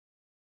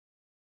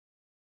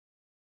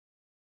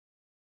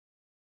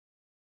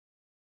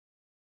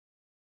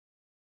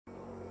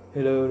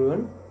Hello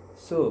everyone.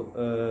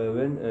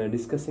 When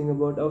discussing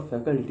about our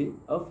faculty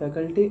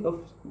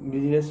of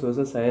Indigenous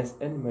Social Science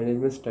and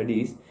Management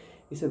Studies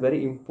is a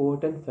very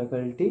important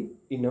faculty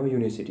in our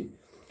university.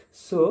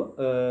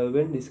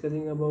 When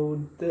discussing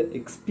about the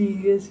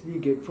experience we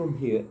get from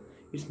here,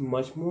 it's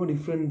much more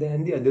different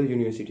than the other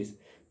universities.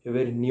 A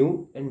very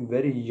new and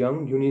very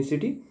young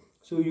university,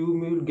 so you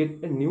will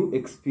get a new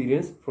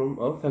experience from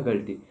our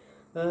faculty.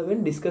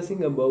 When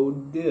discussing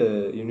about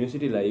the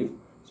university life,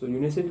 so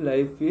university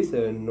life is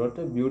not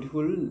a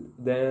beautiful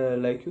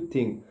than like you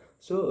think.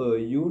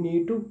 You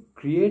need to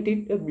create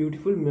it a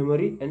beautiful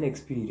memory and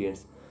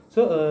experience.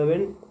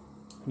 When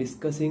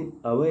discussing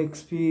our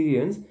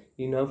experience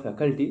in our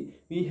faculty,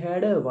 we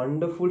had a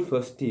wonderful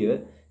first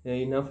year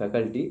in our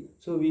faculty.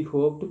 So we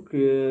hope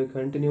to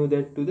continue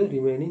that to the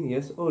remaining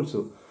years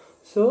also.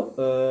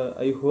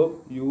 I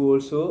hope you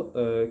also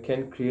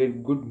can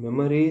create good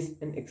memories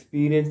and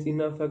experience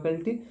in our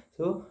faculty.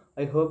 So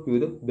I hope you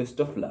the best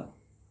of luck.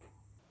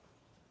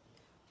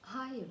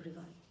 Hi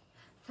everyone.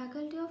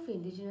 Faculty of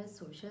Indigenous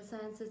Social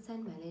Sciences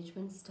and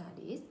Management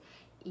Studies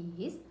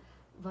is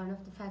one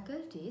of the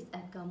faculties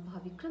at Gampaha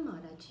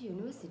Wickramaratchi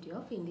University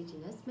of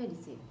Indigenous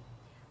Medicine.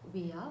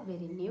 We are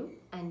very new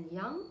and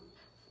young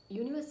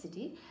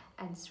university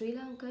at Sri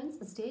Lankan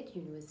State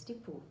University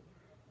Pool.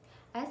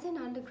 As an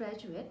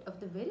undergraduate of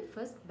the very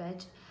first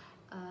batch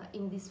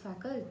in this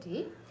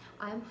faculty,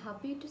 I am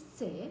happy to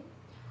say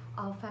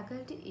our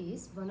faculty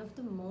is one of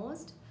the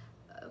most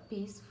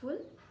peaceful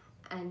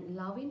and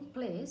loving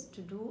place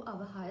to do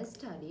our higher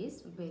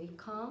studies, very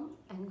calm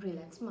and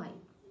relaxed mind.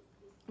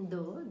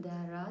 Though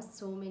there are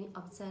so many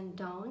ups and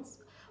downs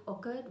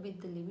occurred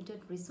with the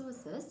limited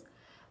resources,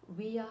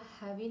 we are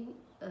having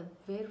a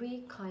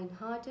very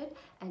kind-hearted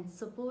and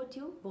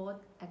supportive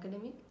both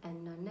academic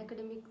and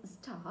non-academic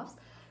staffs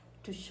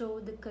to show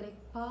the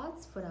correct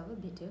paths for our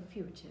better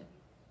future.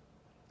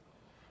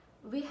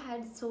 We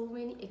had so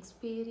many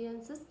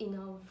experiences in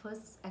our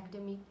first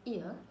academic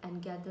year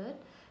and gathered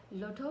a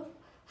lot of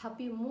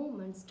happy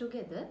moments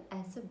together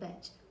as a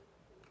batch.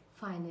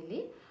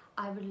 Finally,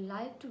 I would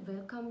like to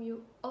welcome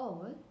you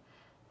all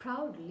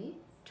proudly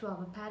to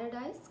our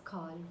paradise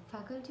called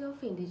Faculty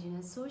of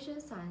Indigenous Social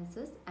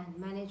Sciences and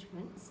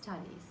Management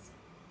Studies.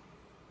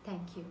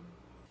 Thank you.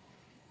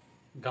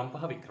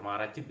 Gampaha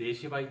Wickramarachchi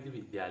දේශීය වෛද්‍ය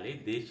විද්‍යාලයේ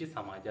දේශීය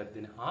සමාජ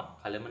අධ්‍යයන හා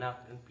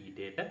කළමනාකරණ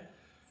පීඨයට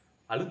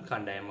අලුත්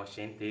කණ්ඩායම්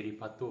වශයෙන්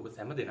තේරීපත් වූ ඔබ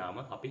හැම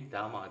දෙනාම අපි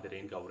ඉතාම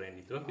ආදරයෙන් ගෞරවයෙන්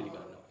යුතුව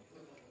පිළිගන්නවා.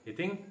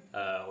 ඉතින්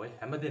ඔය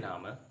හැම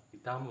දෙනාම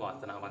ඉතාම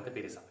වාසනාවන්ත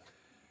පිරිසක්.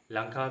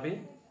 ලංකාවේ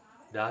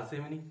 16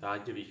 වෙනි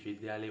රාජ්‍ය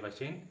විශ්වවිද්‍යාලයේ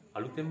වශයෙන්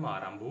අලුතෙන්ම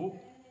ආරම්භ වූ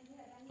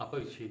අප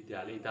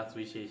විශ්වවිද්‍යාලයේ ඉතා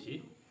සුවිශේෂී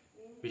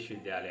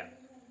විශ්වවිද්‍යාලයක්.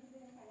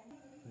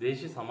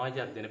 දේශීය සමාජ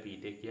අධ්‍යයන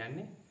පීඨය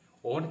කියන්නේ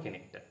ඕන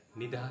කෙනෙක්ට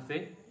නිදහසේ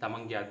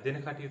තමන්ගේ අධ්‍යයන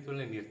කටයුතු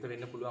වල නිරත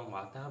වෙන්න පුළුවන්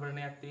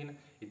වාතාවරණයක් තියෙන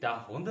ඉතා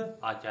හොඳ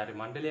ආචාර්ය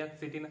මණ්ඩලයක්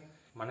සිටින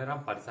මනරම්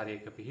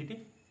පරිසරයක පිහිටි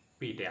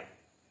පීඨයක්.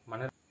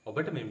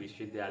 ඔබට මේ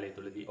විශ්වවිද්‍යාලය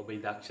තුළදී ඔබේ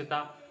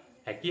දක්ෂතා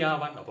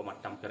හැකියාවන් ඔබ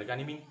මට්ටම්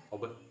කරගනිමින්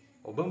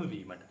ඔබම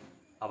වීමට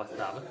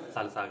අවස්ථාව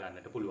සලසා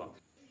ගන්නට පුළුවන්.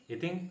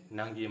 ඉතින්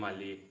නංගියේ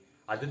මල්ලී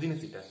අද දින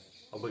සිට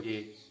ඔබගේ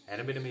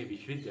ආරම්භන මේ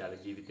විශ්වවිද්‍යාල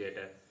ජීවිතයට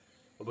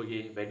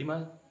ඔබගේ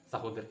වැඩිමල්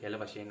සහෝදර කෙල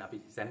වශයෙන් අපි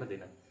සෑම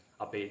දින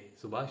අපේ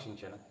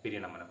සුභාශිංසන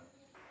පිරිනමනවා.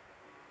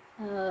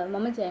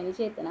 මම ජයනි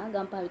චේතනා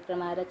ගම්පහ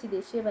වික්‍රමාරච්චි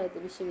දේශීය වෛද්‍ය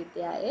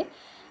විශ්වවිද්‍යාලයේ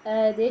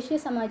දේශීය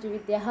සමාජ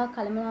විද්‍යාව හා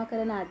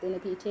කළමනාකරණ අධ්‍යයන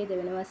පීඨයේ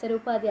දෙවන වසර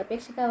උපාධි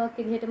අපේක්ෂිකාවක්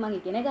විදිහට මම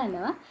ඉගෙන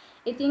ගන්නවා.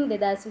 ඉතින්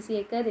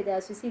 2021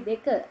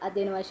 2022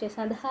 අධ්‍යයන වර්ෂය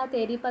සඳහා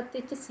තේරීපත්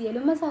වෙච්ච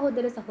සියලුම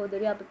සහෝදර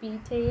සහෝදරියෝ අපේ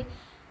පීඨයේ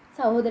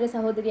සහෝදර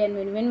සහෝදරියන්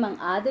වෙනුවෙන් මම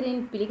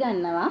ආදරෙන්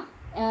පිළිගන්නවා.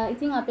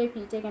 ඉතින් අපේ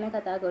පීඨය ගැන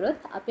කතා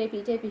කරොත් අපේ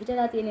පීඨය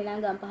පිහිටලා තියෙන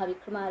නම් ගම්පහ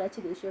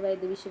වික්‍රමාරච්චි දේශීය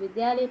වෛද්‍ය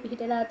විශ්වවිද්‍යාලයේ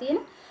පිහිටලා තියෙන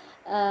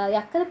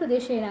යක්කල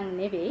ප්‍රදේශයේ නම්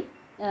නෙවෙයි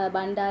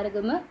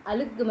බණ්ඩාරගම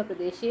අලුත්ගම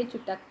ප්‍රදේශයේ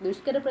චුට්ටක්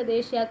දුෂ්කර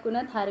ප්‍රදේශයක්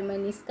වුණත් හරිම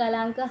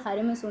නිස්කලංක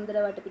හරිම සුන්දර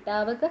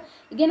වටපිටාවක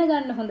ඉගෙන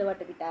ගන්න හොඳ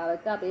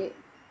වටපිටාවක අපේ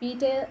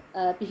පීඨය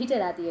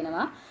පිහිටලා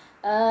තියෙනවා.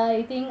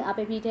 ඉතින්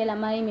අපේ පීඨයේ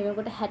ළමයි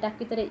මෙවකට 60ක්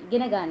විතර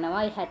ඉගෙන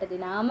ගන්නවා. ඒ 60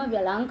 දෙනාම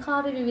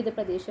ලංකාවේ විවිධ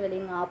ප්‍රදේශ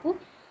වලින් ආපු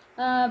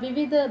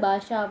විවිධ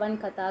භාෂාවන්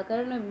කතා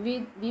කරන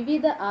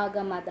විවිධ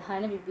ආගම්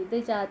අදහන විවිධ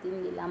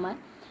ජාතීන්ගේ ළමයි.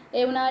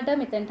 ඒ වුණාට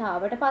මෙතනට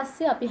ආවට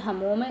පස්සේ අපි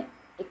හැමෝම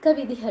එක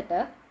විදිහට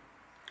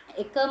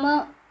එකම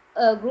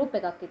ගෲප්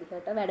එකක්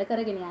විදිහට වැඩ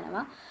කරගෙන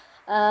යනවා.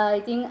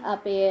 ඉතින්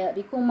අපේ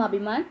විකුම්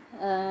අභිමාන්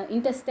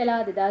ඉන්ටර්ස්ටෙලා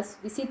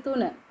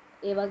 2023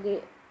 ඒ වගේ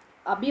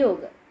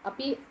අභියෝග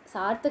අපි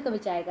සාර්ථකව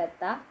ජය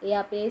ගත්තා. ඒ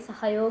අපේ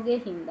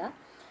සහයෝගයෙන් හින්දා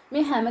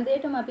මේ හැම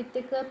දෙයකම අපිත්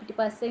එක්ක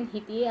පිටිපස්සෙන්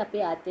හිටියේ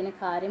අපේ අධ්‍යයන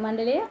කාර්ය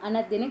මණ්ඩලය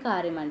අනධ්‍යයන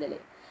කාර්ය මණ්ඩලය.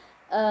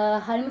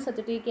 හරිම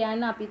සතුටුයි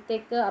කියන්න අපිත්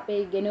එක්ක අපේ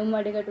ගෙනුම්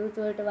වැඩ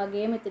කටයුතු වලට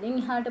වගේ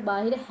මෙතනින් එහාට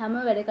බාහිර හැම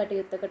වැඩ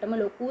කටයුත්තකටම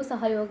ලොකු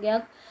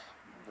සහයෝගයක්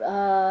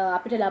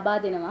අපිට ලබා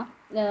දෙනවා.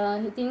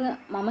 ඉතින්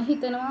මම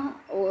හිතනවා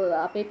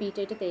අපේ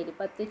පීඨයට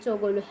තේරිපත් වෙච්ච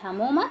ඕගොල්ලෝ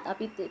හැමෝම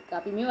අපිත් එක්ක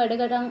අපි මේ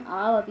වැඩකටන්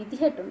ආව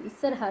විදිහට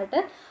ඉස්සරහට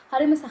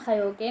හරිම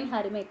සහයෝගයෙන්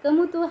හරිම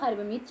එකමුතුව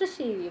හරිම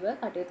මිත්‍රශීලීව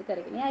කටයුතු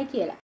කරගෙන යයි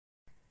කියලා.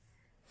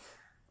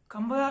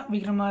 கம்பா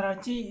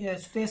விக்ரமாராய்ச்சி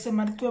சுதேச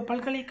மருத்துவ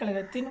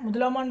பல்கலைக்கழகத்தின்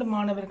முதலாம் ஆண்டு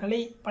மாணவர்களை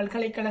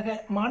பல்கலைக்கழக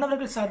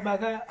மாணவர்கள்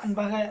சார்பாக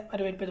அன்பாக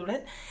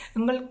வரவேற்பதுடன்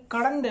உங்கள்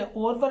கடந்த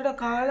வருட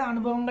கால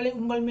அனுபவங்களை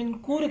உங்கள் மின்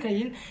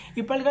கூறுகையில்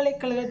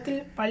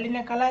இப்பல்கலைக்கழகத்தில்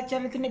பல்லின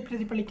கலாச்சாரத்தினை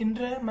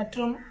பிரதிபலிக்கின்ற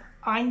மற்றும்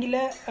ஆங்கில,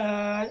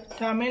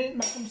 தமிழ்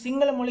மற்றும்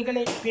சிங்கள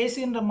மொழிகளை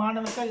பேசுகின்ற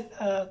மாணவர்கள்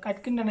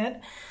கற்கின்றனர்.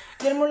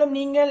 இதன் மூலம்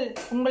நீங்கள்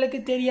உங்களுக்கு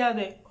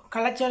தெரியாத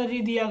கலாச்சார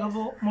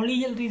ரீதியாகவோ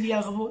மொழியியல்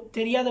ரீதியாகவோ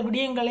தெரியாத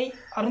விடயங்களை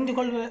அறிந்து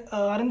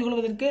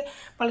கொள்வதற்கு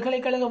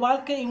பல்கலைக்கழக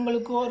வாழ்க்கை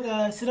உங்களுக்கு ஒரு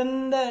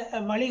சிறந்த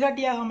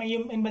வழிகாட்டியாக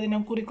அமையும் என்பதை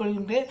நான்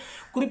கூறிக்கொள்கின்றேன்.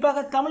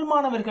 குறிப்பாக தமிழ்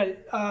மாணவர்கள்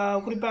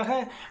குறிப்பாக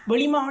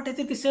வெளி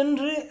மாவட்டத்திற்கு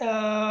சென்று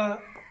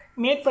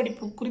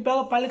மேற்படிப்பு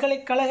குறிப்பாக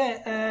பல்கலைக்கழக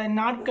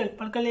நாட்கள்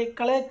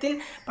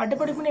பல்கலைக்கழகத்தில்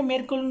பட்டப்படிப்பினை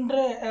மேற்கொள்கின்ற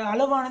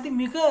அளவானது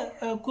மிக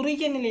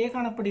குறுகிய நிலையே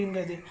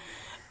காணப்படுகின்றது.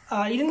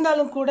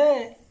 இருந்தாலும் கூட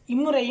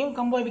இம்முறையும்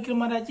கம்பா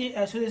விக்ரமாராய்ச்சி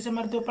சுதேச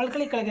மருத்துவ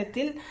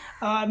பல்கலைக்கழகத்தில்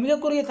மிக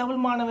குறுகிய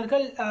தமிழ்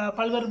மாணவர்கள்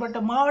பல்வேறுபட்ட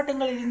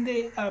மாவட்டங்களிலிருந்து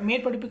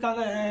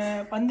மேற்படிப்புக்காக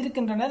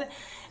வந்திருக்கின்றனர்.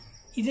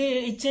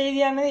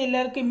 இச்செய்தியானது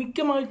எல்லாருக்கும்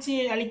மிக்க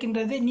மகிழ்ச்சியை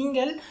அளிக்கின்றது.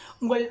 நீங்கள்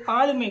உங்கள்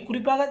ஆளுமை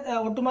குறிப்பாக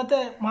ஒட்டுமொத்த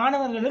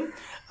மாணவர்களும்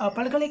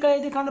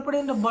பல்கலைக்கழகத்தில்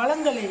காணப்படுகின்ற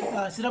வளங்களை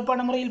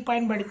சிறப்பான முறையில்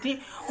பயன்படுத்தி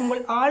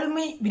உங்கள்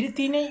ஆளுமை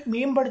விருத்தியினை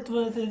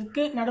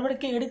மேம்படுத்துவதற்கு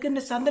நடவடிக்கை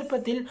எடுக்கின்ற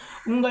சந்தர்ப்பத்தில்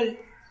உங்கள்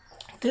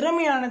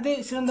திறமையானது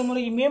சிறந்த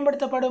முறையில்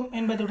மேம்படுத்தப்படும்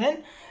என்பதுடன்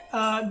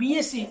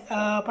பிஎஸ்சி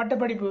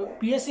பட்டப்படிப்பு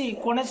பிஎஸ்சி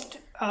கொனஸ்ட்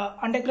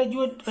அண்டர்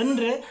கிராஜுவேட்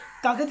என்ற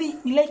தகுதி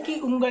நிலைக்கு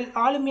உங்கள்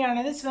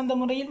ஆளுமையானது சிறந்த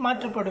முறையில்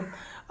மாற்றப்படும்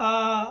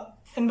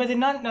என்பதை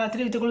நான்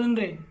தெரிவித்துக்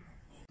கொள்கின்றேன்.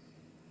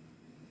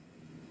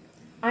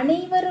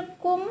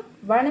 அனைவருக்கும்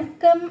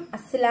வணக்கம்,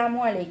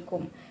 அஸ்ஸலாமு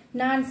அலைக்கும்.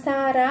 நான்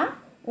சாரா,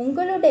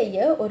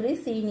 உங்களுடைய ஒரு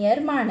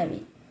சீனியர் மாணவி.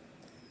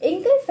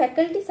 எங்கள்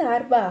ஃபேக்கல்டி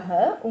சார்பாக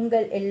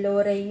உங்கள்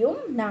எல்லோரையும்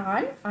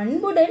நான்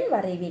அன்புடன்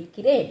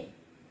வரவேற்கிறேன்.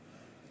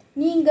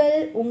 நீங்கள்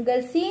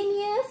உங்கள்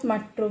சீனியர்ஸ்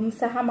மற்றும்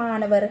சக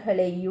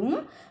மாணவர்களையும்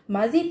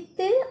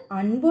மதித்து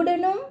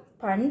அன்புடனும்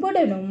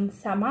பண்புடனும்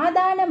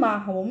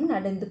சமாதானமாகவும்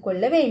நடந்து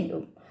கொள்ள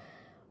வேண்டும்.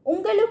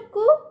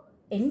 உங்களுக்கு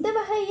எந்த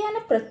வகையான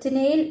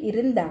பிரச்சனையில்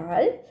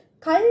இருந்தால்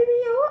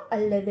கல்வியோ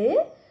அல்லது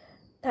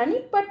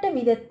தனிப்பட்ட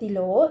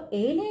விதத்திலோ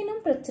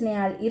ஏனேனும்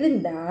பிரச்சனையால்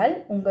இருந்தால்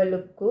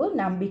உங்களுக்கு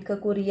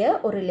நம்பிக்கைக்குரிய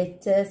ஒரு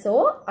லெக்சர்ஸோ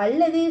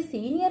அல்லது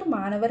சீனியர்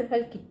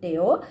மாணவர்கள்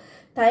கிட்டேயோ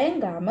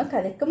தயங்காம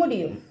கதைக்க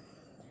முடியும்.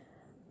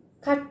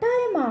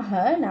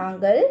 கட்டாயமாக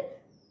நாங்கள்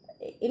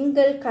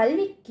எங்கள்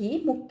கல்விக்கு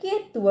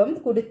முக்கியத்துவம்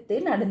கொடுத்து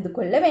நடந்து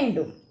கொள்ள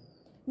வேண்டும்.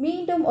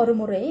 மீண்டும் ஒரு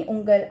முறை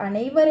உங்கள்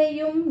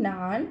அனைவரையும்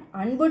நான்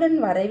அன்புடன்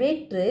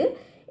வரவேற்று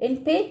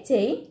என்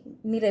பேச்சை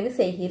நிறைவு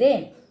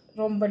செய்கிறேன்.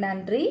 ரொம்ப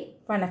நன்றி,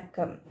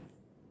 வணக்கம்.